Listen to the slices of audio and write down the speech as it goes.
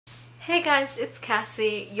Hey guys, it's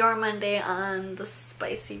Cassie, your Monday on the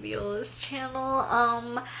Spicy Violas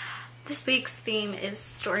channel. This week's theme is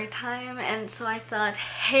story time, and so I thought,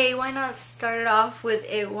 hey, why not start it off with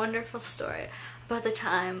a wonderful story about the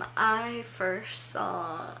time I first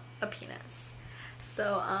saw a penis.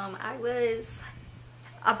 So, I was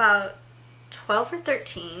about 12 or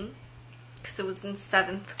 13, because it was in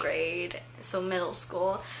 7th grade, so middle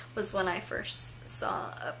school was when I first saw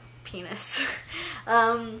a penis.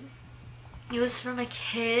 It was from a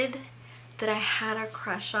kid that I had a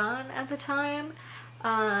crush on at the time.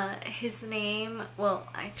 His name, well,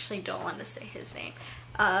 I actually don't want to say his name.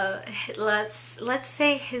 Let's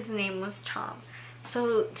say his name was Tom.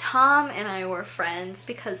 So Tom and I were friends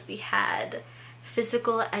because we had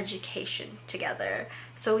physical education together.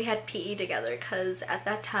 So we had PE together because at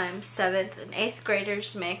that time 7th and 8th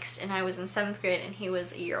graders mixed, and I was in 7th grade and he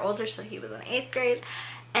was a year older, so he was in 8th grade.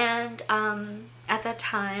 And at that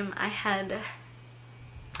time I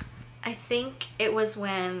think it was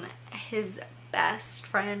when his best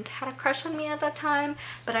friend had a crush on me at that time,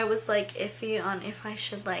 but I was like iffy on if I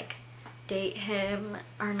should like date him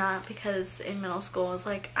or not, because in middle school I was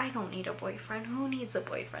like, I don't need a boyfriend. Who needs a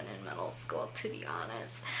boyfriend in middle school, to be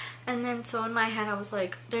honest? And then so in my head I was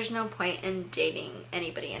like, there's no point in dating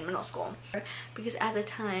anybody in middle school, because at the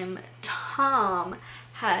time Tom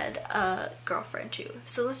had a girlfriend too.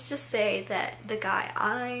 So let's just say that the guy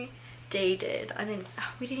I dated,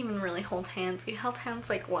 we didn't even really hold hands. We held hands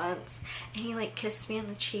like once, and he like kissed me on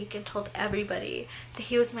the cheek and told everybody that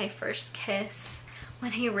he was my first kiss,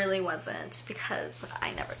 when he really wasn't, because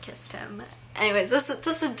I never kissed him. Anyways, this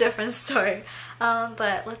is a different story.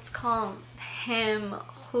 But let's call him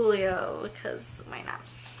Julio, because why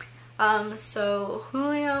not? So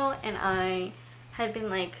Julio and I had been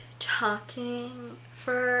like talking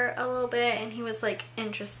for a little bit, and he was like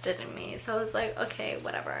interested in me, so I was like, okay,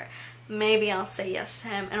 whatever, maybe I'll say yes to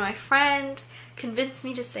him. And my friend convinced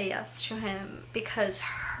me to say yes to him because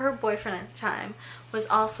her boyfriend at the time was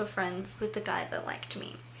also friends with the guy that liked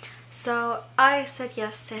me. So I said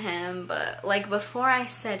yes to him, but like before I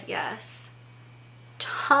said yes,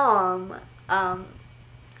 Tom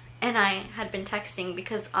and I had been texting,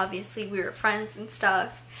 because obviously we were friends and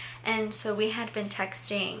stuff, and so we had been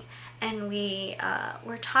texting, and we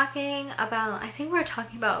were talking about, I think we were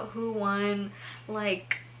talking about who won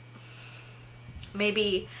like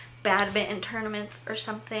maybe badminton tournaments or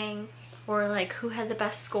something, or like who had the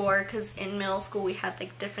best score, because in middle school we had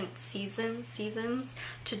like different seasons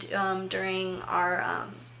to during our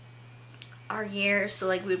year. So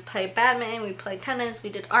like we'd play badminton, we played tennis, we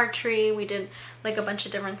did archery, we did like a bunch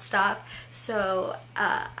of different stuff. So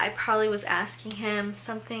I probably was asking him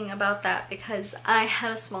something about that because I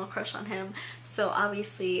had a small crush on him. So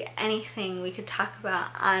obviously anything we could talk about,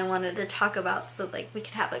 I wanted to talk about, so like we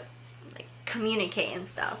could have a communicate and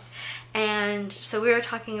stuff. And so we were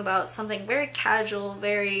talking about something very casual,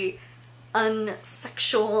 very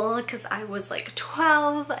unsexual, because I was like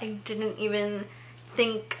 12. I didn't even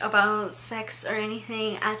think about sex or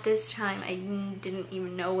anything at this time. I didn't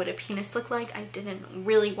even know what a penis looked like. I didn't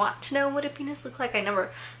really want to know what a penis looked like. I never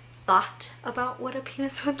thought about what a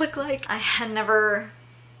penis would look like. I had never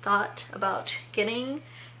thought about getting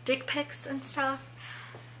dick pics and stuff.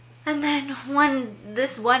 And then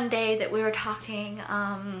this one day that we were talking,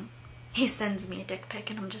 he sends me a dick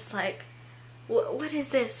pic, and I'm just like, what is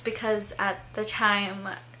this? Because at the time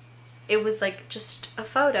it was like just a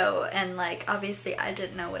photo, and like obviously I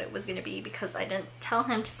didn't know what it was gonna be because I didn't tell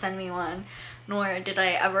him to send me one, nor did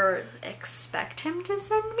I ever expect him to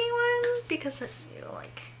send me one, because you know,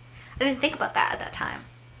 like I didn't think about that at that time.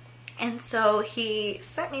 And so he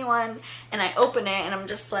sent me one, and I open it, and I'm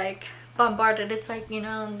just like bombarded. It's like, you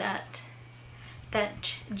know, that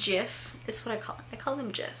GIF, it's what I call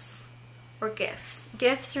them GIFs or GIFs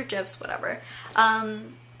or GIFs, whatever,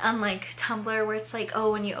 on like Tumblr, where it's like,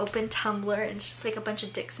 oh, when you open Tumblr and it's just like a bunch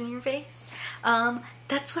of dicks in your face.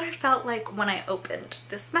 That's what I felt like when I opened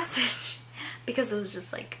this message, because it was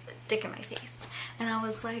just like a dick in my face, and I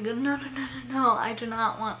was like, no, I do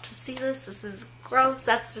not want to see this. This is gross.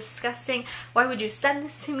 That's disgusting. Why would you send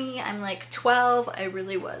this to me? I'm like 12. I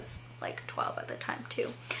really was like 12 at the time too.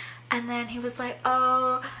 And then he was like,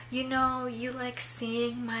 oh, you know, you like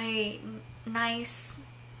seeing my nice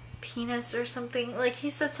penis or something. Like he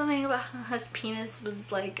said something about how his penis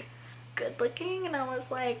was like good looking, and I was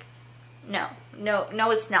like, no,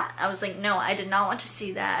 it's not. I was like, no, I did not want to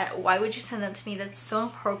see that. Why would you send that to me? That's so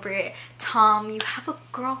inappropriate. Tom, you have a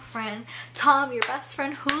girlfriend. Tom, your best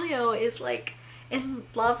friend Julio is like in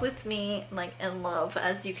love with me, like in love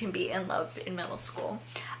as you can be in love in middle school.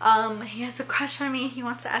 He has a crush on me, he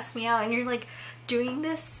wants to ask me out, and you're like doing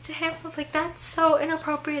this to him. I was like, that's so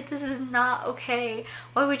inappropriate, this is not okay,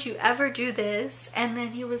 why would you ever do this? And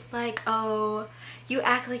then he was like, oh, you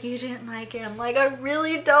act like you didn't like it. I'm like, I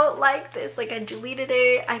really don't like this. Like, I deleted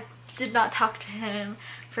it. I did not talk to him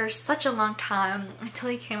for such a long time until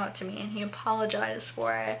he came up to me and he apologized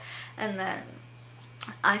for it. And then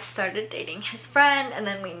I started dating his friend, and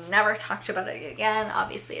then we never talked about it again.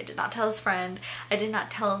 Obviously, I did not tell his friend. I did not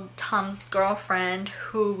tell Tom's girlfriend,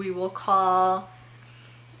 who we will call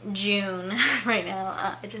June right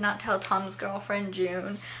now. I did not tell Tom's girlfriend,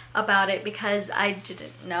 June, about it because I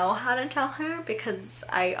didn't know how to tell her, because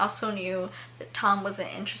I also knew that Tom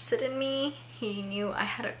wasn't interested in me. He knew I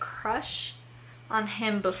had a crush on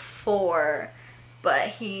him before,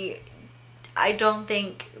 but I don't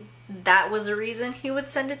think that was a reason he would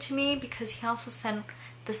send it to me, because he also sent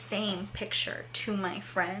the same picture to my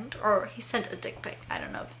friend, or he sent a dick pic. I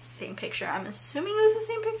don't know if it's the same picture. I'm assuming it was the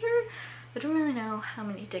same picture. I don't really know how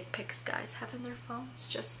many dick pics guys have in their phones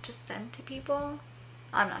just to send to people.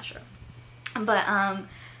 I'm not sure. But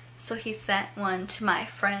so he sent one to my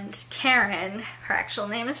friend Karen. Her actual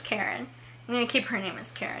name is Karen. I'm gonna keep her name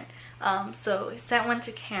as Karen. So he sent one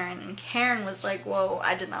to Karen, and Karen was like, whoa,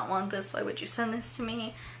 I did not want this, why would you send this to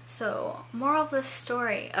me? So moral of the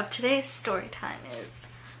story of today's story time is,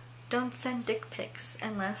 don't send dick pics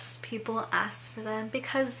unless people ask for them,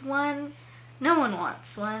 because one, no one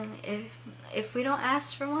wants one. If we don't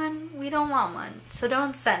ask for one, we don't want one. So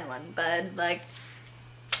don't send one, bud. Like,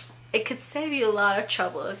 it could save you a lot of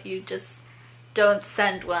trouble if you just don't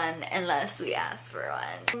send one unless we ask for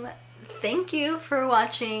one. Thank you for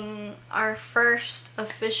watching our first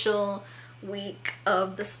official week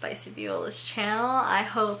of the Spicy Violas channel. I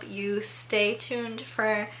hope you stay tuned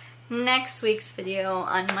for next week's video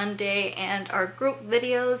on Monday and our group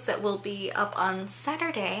videos that will be up on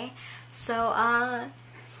Saturday. So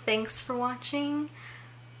thanks for watching.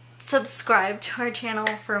 Subscribe to our channel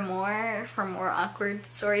for more awkward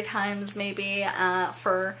story times, maybe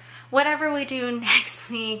for whatever we do next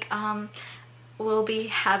week. We'll be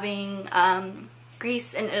having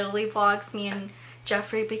Greece and Italy vlogs, me and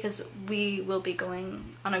Jeffrey, because we will be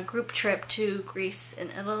going on a group trip to Greece and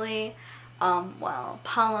Italy, while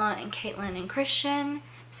Paula and Caitlin and Christian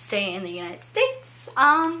stay in the United States,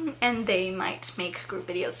 and they might make group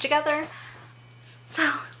videos together.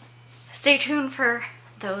 So stay tuned for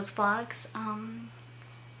those vlogs.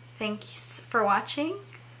 Thanks for watching.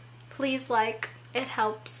 Please like, it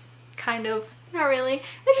helps, kind of, not really.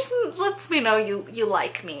 It just lets me know you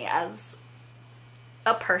like me as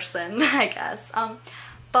a person, I guess.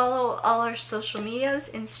 Follow all our social medias,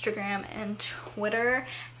 Instagram and Twitter.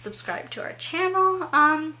 Subscribe to our channel.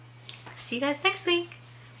 See you guys next week.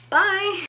 Bye!